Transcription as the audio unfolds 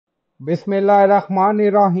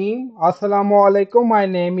Bismillahirrahmanirrahim. Assalamu alaikum. My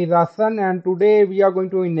name is Hassan and today we are going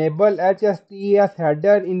to enable HSTS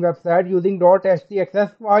header in website using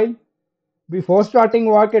 .htaccess file. Before starting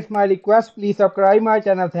work, it's my request, please subscribe my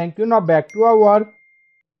channel. Thank you. Now back to our work.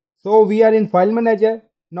 So we are in file manager.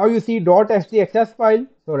 Now you see .htaccess file.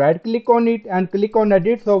 So right click on it and click on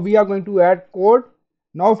edit. So we are going to add code.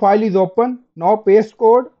 Now file is open. Now paste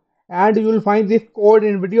code and you will find this code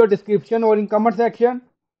in video description or in comment section.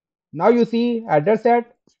 Now you see header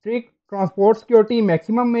set, strict, transport security,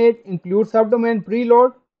 maximum age, include subdomain,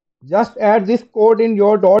 preload. Just add this code in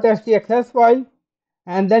your .htaccess file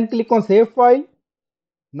and then click on save file.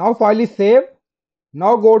 Now file is saved.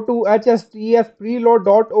 Now go to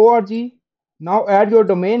hstspreload.org. Now add your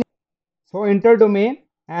domain. So enter domain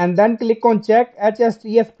and then click on check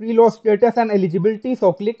HSTS preload status and eligibility.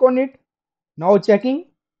 So click on it. Now checking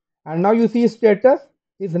and now you see status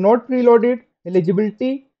is not preloaded.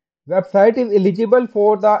 Eligibility website is eligible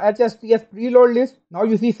for the HSTS preload list. Now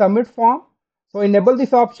you see submit form. So enable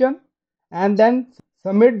this option and then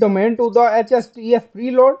submit domain to the HSTS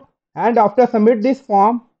preload. And after submit this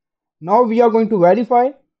form, now we are going to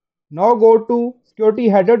verify. Now go to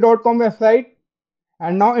securityheader.com website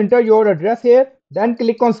and now enter your address here. Then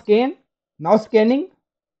click on scan. Now scanning.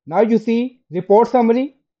 Now you see report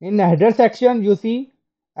summary. In the header section you see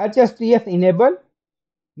HSTS enable.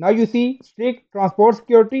 Now you see strict transport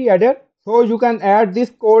security header. So you can add this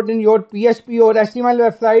code in your PHP or HTML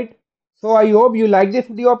website. So I hope you like this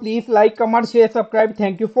video. Please like, comment, share, subscribe.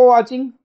 Thank you for watching.